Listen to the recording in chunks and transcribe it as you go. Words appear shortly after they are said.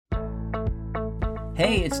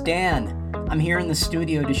Hey, it's Dan. I'm here in the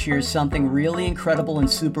studio to share something really incredible and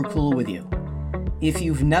super cool with you. If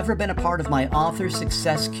you've never been a part of my author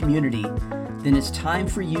success community, then it's time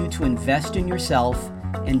for you to invest in yourself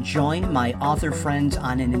and join my author friends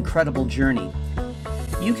on an incredible journey.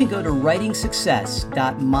 You can go to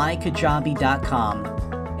writingsuccess.mykajabi.com,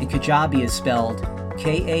 and Kajabi is spelled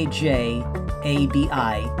Kajabi,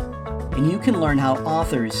 and you can learn how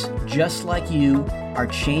authors just like you are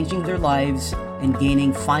changing their lives and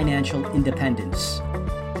gaining financial independence.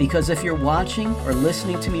 Because if you're watching or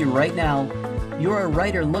listening to me right now, you're a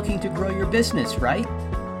writer looking to grow your business, right?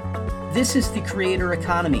 This is the creator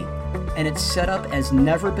economy, and it's set up as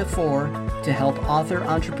never before to help author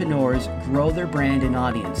entrepreneurs grow their brand and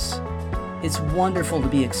audience. It's wonderful to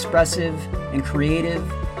be expressive and creative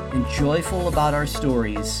and joyful about our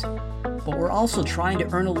stories, but we're also trying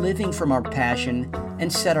to earn a living from our passion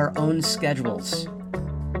and set our own schedules.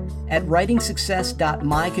 At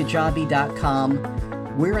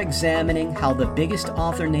writingsuccess.mykajabi.com, we're examining how the biggest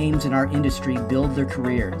author names in our industry build their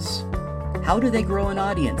careers. How do they grow an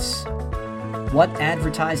audience? What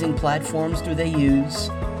advertising platforms do they use?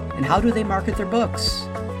 And how do they market their books?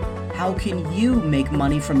 How can you make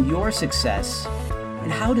money from your success? And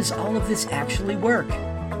how does all of this actually work?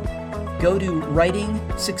 Go to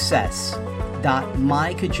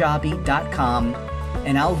writingsuccess.mykajabi.com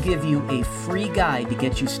and I'll give you a free guide to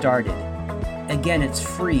get you started. Again, it's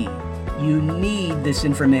free. You need this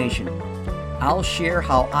information. I'll share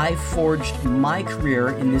how I forged my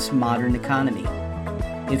career in this modern economy.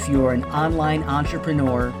 If you're an online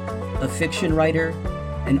entrepreneur, a fiction writer,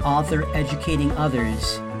 an author educating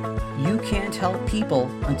others, you can't help people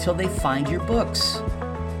until they find your books.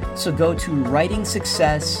 So go to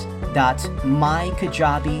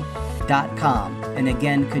writingsuccess.mykajabi.com, and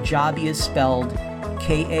again, Kajabi is spelled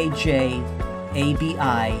Kajabi,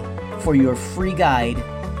 for your free guide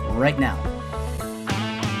right now.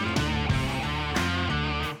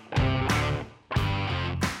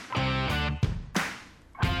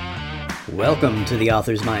 Welcome to the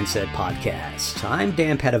Author's Mindset Podcast. I'm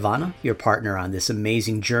Dan Padavona, your partner on this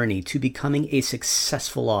amazing journey to becoming a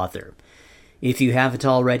successful author. If you haven't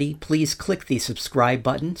already, please click the subscribe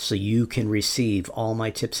button so you can receive all my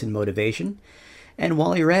tips and motivation. And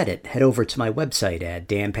while you're at it, head over to my website at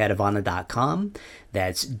danpadavona.com.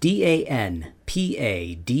 That's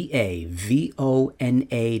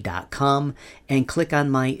DANPADAVONA.com, and click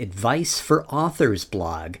on my Advice for Authors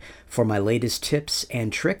blog for my latest tips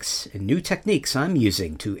and tricks and new techniques I'm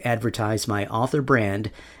using to advertise my author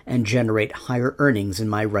brand and generate higher earnings in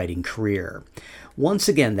my writing career. Once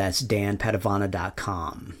again, that's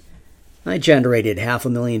danpadavona.com. I generated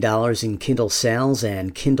 $500,000 in Kindle sales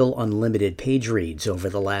and Kindle Unlimited page reads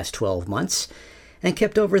over the last 12 months and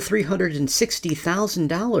kept over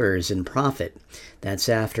 $360,000 in profit. That's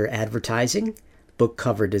after advertising, book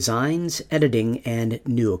cover designs, editing, and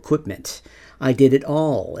new equipment. I did it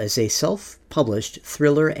all as a self-published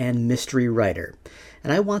thriller and mystery writer,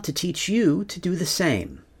 and I want to teach you to do the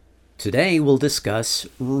same. Today we'll discuss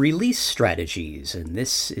release strategies, and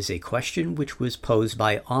this is a question which was posed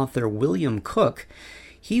by author William Cook.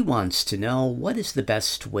 He wants to know what is the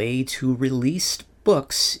best way to release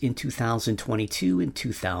books in 2022 and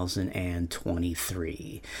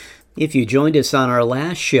 2023. If you joined us on our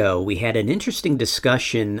last show, we had an interesting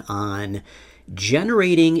discussion on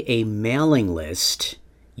generating a mailing list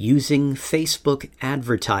using Facebook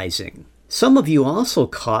advertising. Some of you also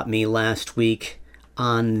caught me last week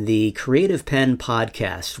on the Creative Pen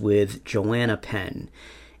podcast with Joanna Penn.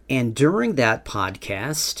 And during that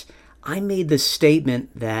podcast, I made the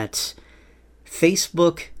statement that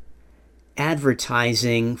Facebook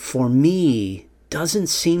advertising for me doesn't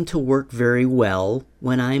seem to work very well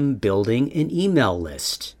when I'm building an email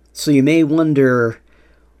list. So you may wonder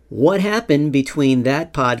what happened between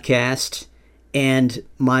that podcast and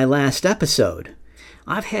my last episode.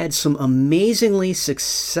 I've had some amazingly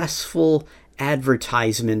successful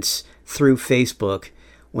advertisements through Facebook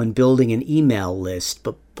when building an email list,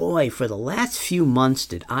 but boy, for the last few months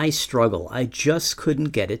did I struggle. I just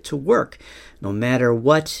couldn't get it to work. No matter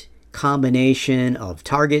what combination of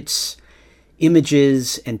targets,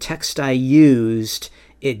 images, and text I used,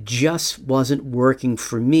 it just wasn't working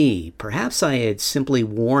for me. Perhaps I had simply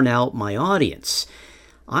worn out my audience.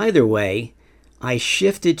 Either way, I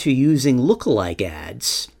shifted to using lookalike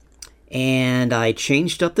ads, and I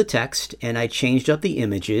changed up the text, and I changed up the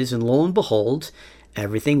images, and lo and behold,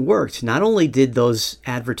 everything worked. Not only did those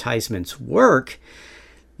advertisements work,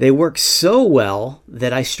 they worked so well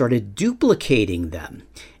that I started duplicating them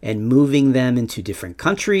and moving them into different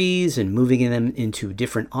countries and moving them into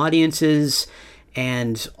different audiences.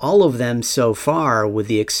 And all of them so far, with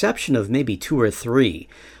the exception of maybe 2 or 3,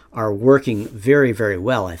 are working very, very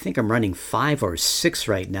well. I think I'm running 5 or 6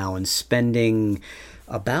 right now and spending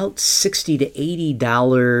about $60 to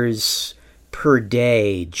 $80 per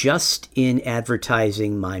day just in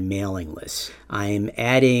advertising my mailing list. I'm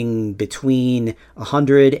adding between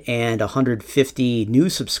 100 and 150 new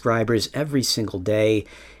subscribers every single day,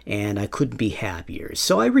 and I couldn't be happier.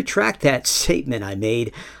 So I retract that statement I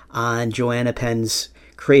made on Joanna Penn's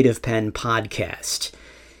Creative Pen podcast.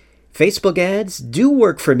 Facebook ads do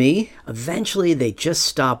work for me. Eventually, they just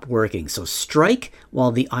stop working. So strike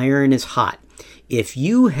while the iron is hot. If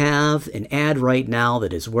you have an ad right now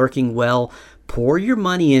that is working well, pour your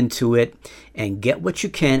money into it and get what you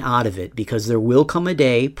can out of it, because there will come a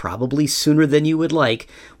day, probably sooner than you would like,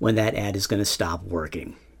 when that ad is going to stop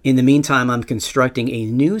working. In the meantime, I'm constructing a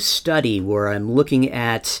new study where I'm looking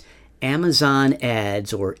at Amazon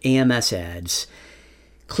ads or AMS ads,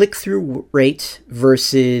 click-through rate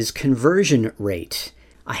versus conversion rate.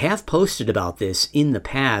 I have posted about this in the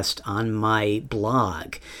past on my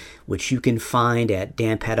blog, which you can find at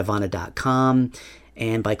danpadavona.com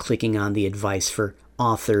and by clicking on the Advice for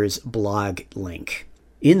Authors blog link.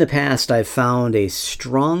 In the past, I've found a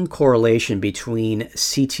strong correlation between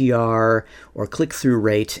CTR or click-through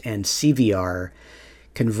rate and CVR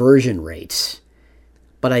conversion rate.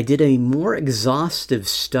 But I did a more exhaustive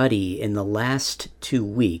study in the last 2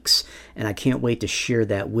 weeks, and I can't wait to share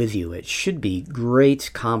that with you. It should be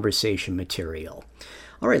great conversation material.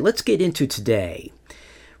 All right, let's get into today.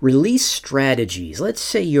 Release strategies. Let's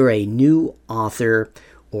say you're a new author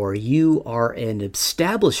or you are an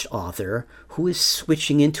established author who is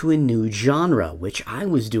switching into a new genre, which I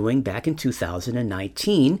was doing back in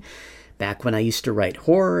 2019, back when I used to write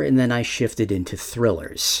horror, and then I shifted into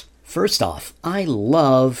thrillers. First off, I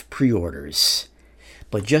love pre-orders,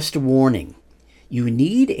 but just a warning. You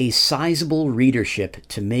need a sizable readership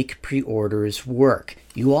to make pre-orders work.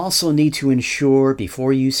 You also need to ensure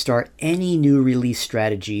before you start any new release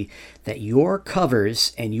strategy that your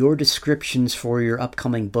covers and your descriptions for your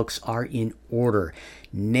upcoming books are in order.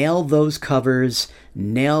 Nail those covers,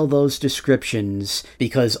 nail those descriptions,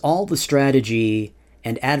 because all the strategy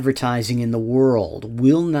and advertising in the world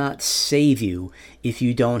will not save you if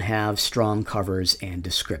you don't have strong covers and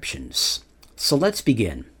descriptions. So let's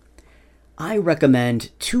begin. I recommend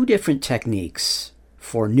 2 different techniques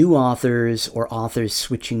for new authors or authors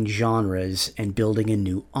switching genres and building a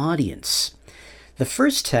new audience. The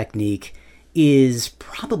first technique is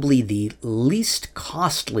probably the least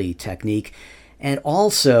costly technique and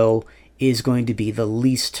also is going to be the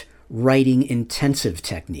least writing intensive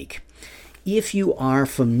technique. If you are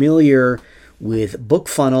familiar with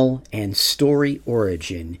BookFunnel and Story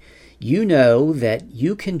Origin, you know that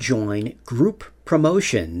you can join group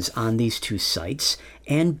promotions on these 2 sites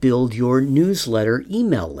and build your newsletter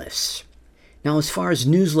email lists. Now, as far as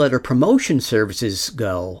newsletter promotion services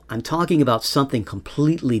go, I'm talking about something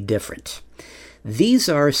completely different. These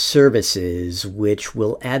are services which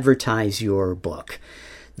will advertise your book.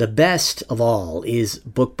 The best of all is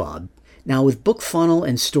BookBub. Now, with BookFunnel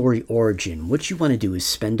and Story Origin, what you want to do is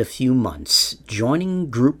spend a few months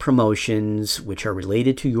joining group promotions which are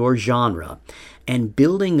related to your genre and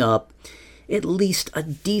building up at least a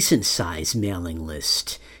decent-sized mailing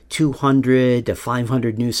list, 200 to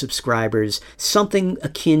 500 new subscribers, something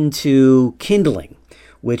akin to Kindling,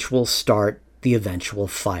 which will start the eventual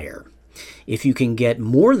fire. If you can get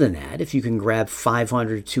more than that, if you can grab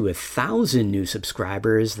 500 to 1,000 new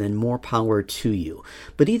subscribers, then more power to you.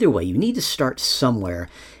 But either way, you need to start somewhere,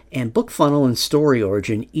 and BookFunnel and Story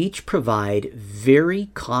Origin each provide very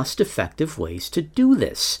cost-effective ways to do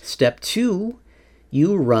this. Step 2,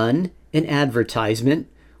 you run an advertisement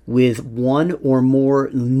with 1 or more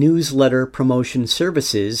newsletter promotion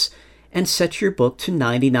services and set your book to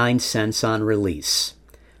 99 cents on release.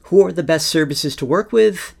 Who are the best services to work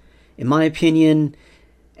with? In my opinion,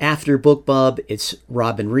 after BookBub, it's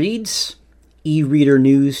Robin Reed's, eReader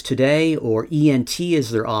News Today, or ENT as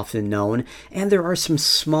they're often known, and there are some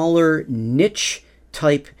smaller niche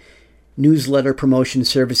type newsletter promotion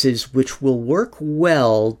services which will work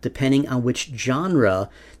well depending on which genre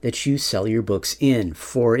that you sell your books in.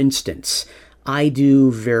 For instance, I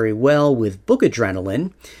do very well with Book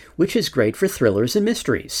Adrenaline, which is great for thrillers and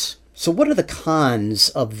mysteries. So what are the cons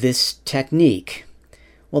of this technique?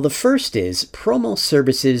 Well, the first is promo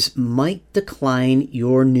services might decline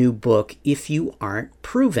your new book if you aren't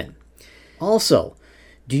proven. Also,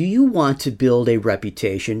 do you want to build a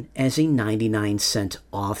reputation as a 99-cent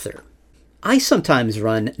author? I sometimes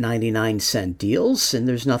run 99-cent deals, and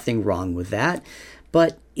there's nothing wrong with that.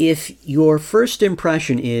 But if your first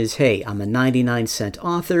impression is, hey, I'm a 99-cent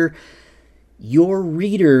author, your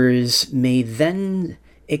readers may then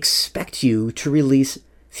expect you to release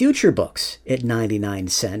future books at 99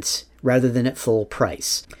 cents rather than at full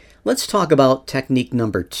price. Let's talk about technique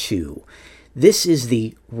number 2. This is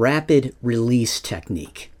the rapid release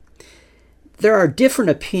technique. There are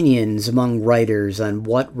different opinions among writers on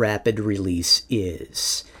what rapid release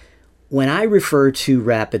is. When I refer to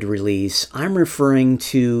rapid release, I'm referring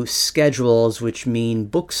to schedules which mean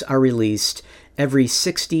books are released every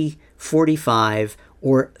 60, 45,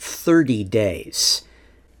 or 30 days.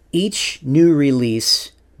 Each new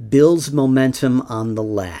release builds momentum on the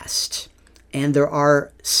last. And there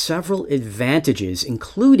are several advantages,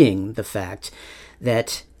 including the fact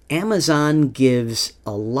that Amazon gives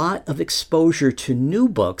a lot of exposure to new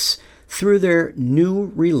books through their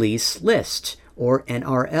new release list, or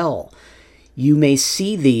NRL. You may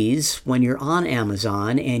see these when you're on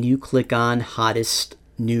Amazon and you click on hottest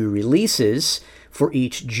new releases for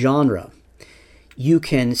each genre. You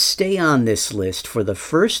can stay on this list for the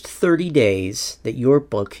first 30 days that your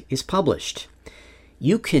book is published.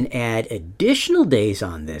 You can add additional days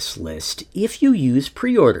on this list if you use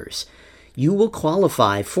pre-orders. You will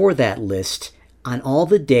qualify for that list on all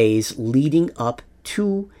the days leading up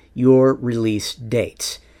to your release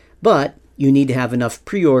date. But you need to have enough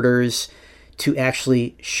pre-orders to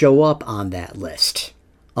actually show up on that list.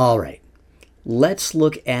 All right, let's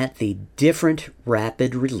look at the different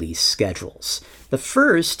rapid release schedules. The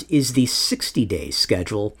first is the 60-day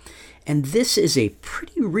schedule, and this is a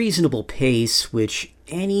pretty reasonable pace which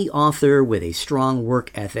any author with a strong work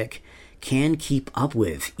ethic can keep up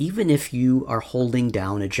with, even if you are holding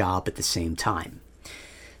down a job at the same time.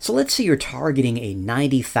 So let's say you're targeting a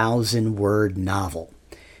 90,000 word novel.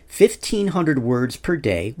 1,500 words per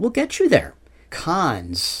day will get you there.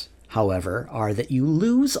 Cons, however, are that you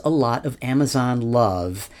lose a lot of Amazon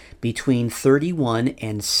love between 31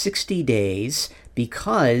 and 60 days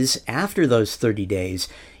because after those 30 days,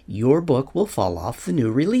 your book will fall off the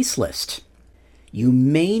new release list. You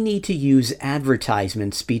may need to use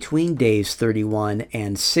advertisements between days 31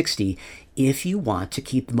 and 60 if you want to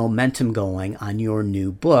keep the momentum going on your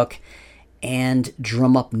new book and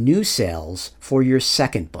drum up new sales for your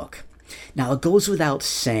second book. Now, it goes without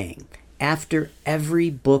saying, after every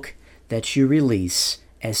book that you release,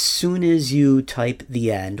 as soon as you type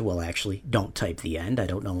the end, well, actually, don't type the end. I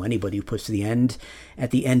don't know anybody who puts the end at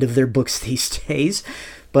the end of their books these days.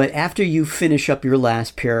 But after you finish up your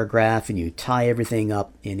last paragraph and you tie everything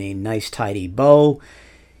up in a nice, tidy bow,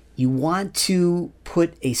 you want to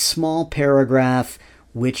put a small paragraph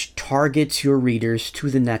which targets your readers to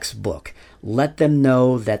the next book. Let them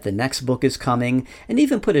know that the next book is coming, and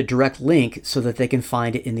even put a direct link so that they can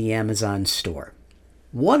find it in the Amazon store.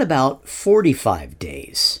 What about 45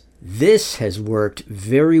 days? This has worked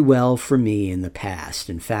very well for me in the past.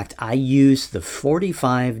 In fact, I used the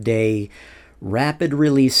 45-day rapid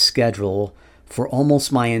release schedule for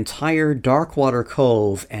almost my entire Darkwater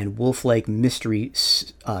Cove and Wolf Lake Mystery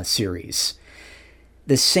series.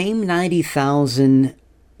 The same 90,000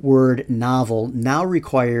 word novel now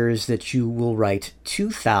requires that you will write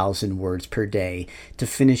 2,000 words per day to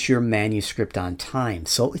finish your manuscript on time,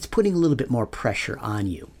 so it's putting a little bit more pressure on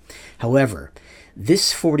you. However,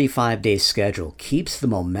 this 45-day schedule keeps the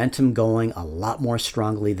momentum going a lot more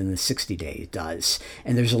strongly than the 60-day does,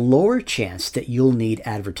 and there's a lower chance that you'll need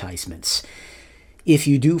advertisements. If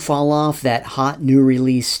you do fall off that hot new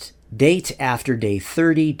release date after day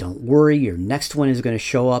 30, don't worry, your next one is going to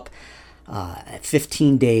show up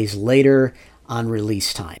 15 days later on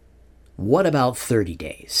release time. What about 30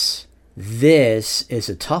 days? This is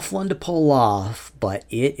a tough one to pull off, but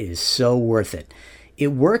it is so worth it. It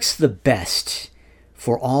works the best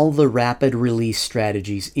for all the rapid release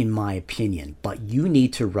strategies, in my opinion, but you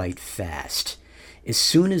need to write fast. As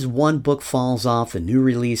soon as one book falls off the new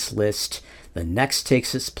release list, the next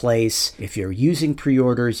takes its place. If you're using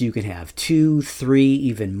pre-orders, you can have 2, 3,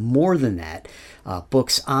 even more than that,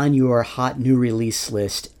 books on your hot new release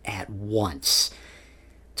list at once.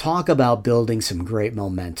 Talk about building some great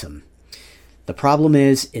momentum. The problem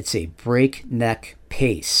is it's a breakneck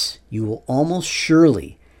pace. You will almost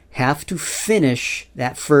surely have to finish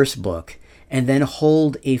that first book and then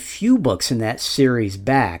hold a few books in that series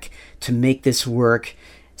back to make this work,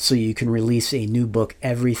 so you can release a new book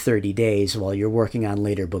every 30 days while you're working on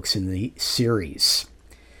later books in the series.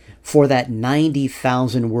 For that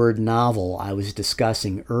 90,000 word novel I was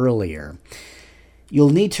discussing earlier, you'll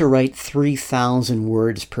need to write 3,000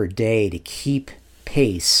 words per day to keep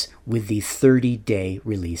pace with the 30-day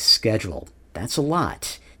release schedule. That's a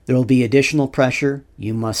lot. There will be additional pressure.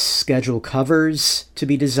 You must schedule covers to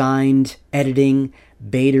be designed, editing,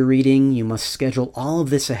 beta reading. You must schedule all of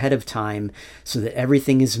this ahead of time so that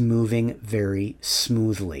everything is moving very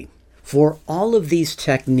smoothly. For all of these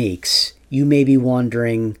techniques, you may be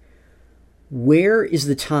wondering, where is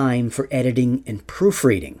the time for editing and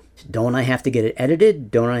proofreading? Don't I have to get it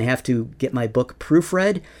edited? Don't I have to get my book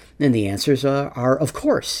proofread? And the answers are of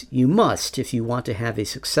course, you must if you want to have a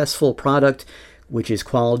successful product which is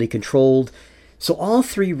quality controlled. So all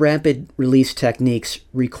three rapid release techniques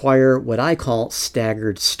require what I call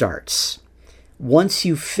staggered starts. Once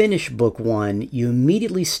you finish book 1, you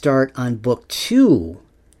immediately start on book 2,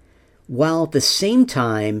 while at the same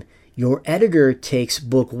time, your editor takes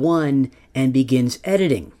book 1 and begins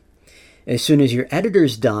editing. As soon as your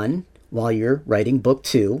editor's done, while you're writing book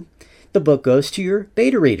 2, the book goes to your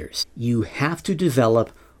beta readers. You have to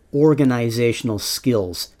develop organizational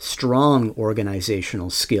skills, strong organizational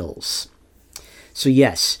skills. So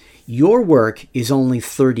yes, your work is only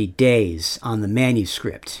 30 days on the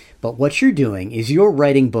manuscript, but what you're doing is you're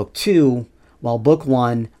writing book 2 while book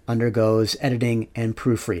 1 undergoes editing and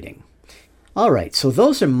proofreading. All right, so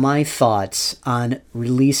those are my thoughts on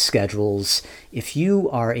release schedules if you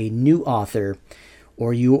are a new author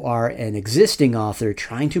or you are an existing author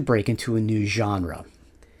trying to break into a new genre.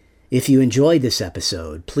 If you enjoyed this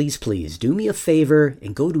episode, please do me a favor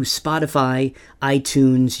and go to Spotify,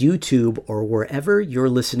 iTunes, YouTube, or wherever you're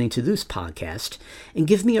listening to this podcast and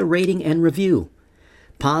give me a rating and review.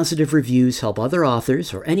 Positive reviews help other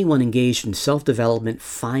authors or anyone engaged in self-development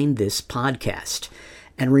find this podcast.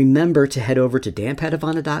 And remember to head over to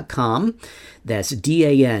danpadavona.com. That's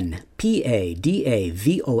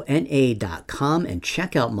DanPadavona.com and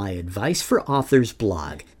check out my Advice for Authors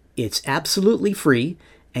blog. It's absolutely free,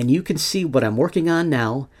 and you can see what I'm working on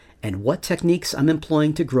now and what techniques I'm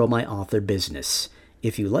employing to grow my author business.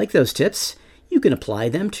 If you like those tips, you can apply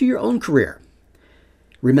them to your own career.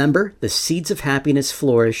 Remember, the seeds of happiness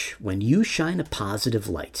flourish when you shine a positive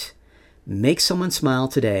light. Make someone smile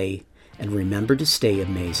today, and remember to stay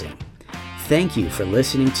amazing. Thank you for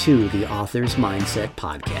listening to the Author's Mindset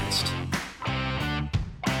Podcast.